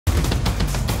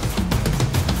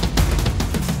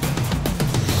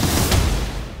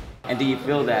do you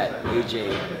feel that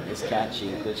AJ is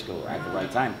catching Klitschko at the right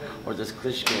time, or does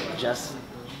Klitschko just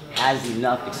has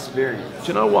enough experience? Do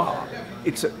you know what?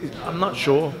 I'm not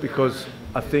sure, because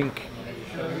I think,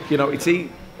 you know,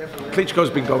 Klitschko's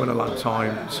been going a long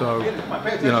time, so,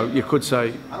 you know, you could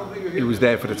say he was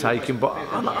there for the taking, but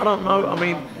I don't know. I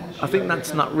mean, I think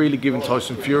that's not really giving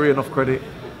Tyson Fury enough credit.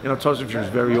 You know, Tyson Fury is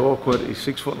very awkward. He's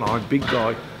 6'9", big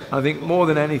guy. I think more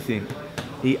than anything,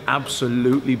 he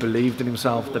absolutely believed in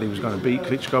himself that he was going to beat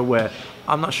Klitschko, where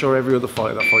I'm not sure every other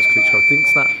fighter that fights Klitschko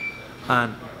thinks that.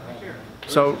 And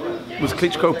so, was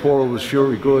Klitschko poor or was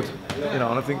Fury good? You know,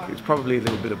 and I think it's probably a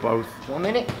little bit of both. 1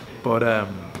 minute. But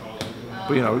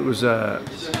you know, it was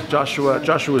Joshua.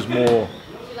 Joshua's more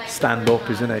stand-up,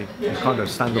 isn't he? He's kind of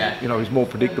stand-up. Yeah. You know, he's more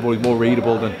predictable. He's more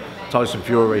readable than Tyson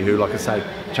Fury, who, like I say,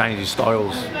 changes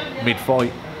styles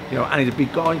mid-fight. You know, and he's a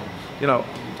big guy. You know,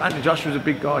 Anthony Joshua's a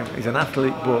big guy. He's an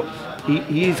athlete, but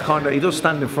he is kind of. He does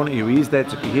stand in front of you. He is there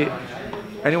to be hit.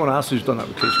 Anyone else who's done that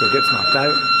with Klitschko gets knocked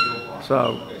out.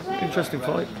 So, interesting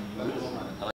fight.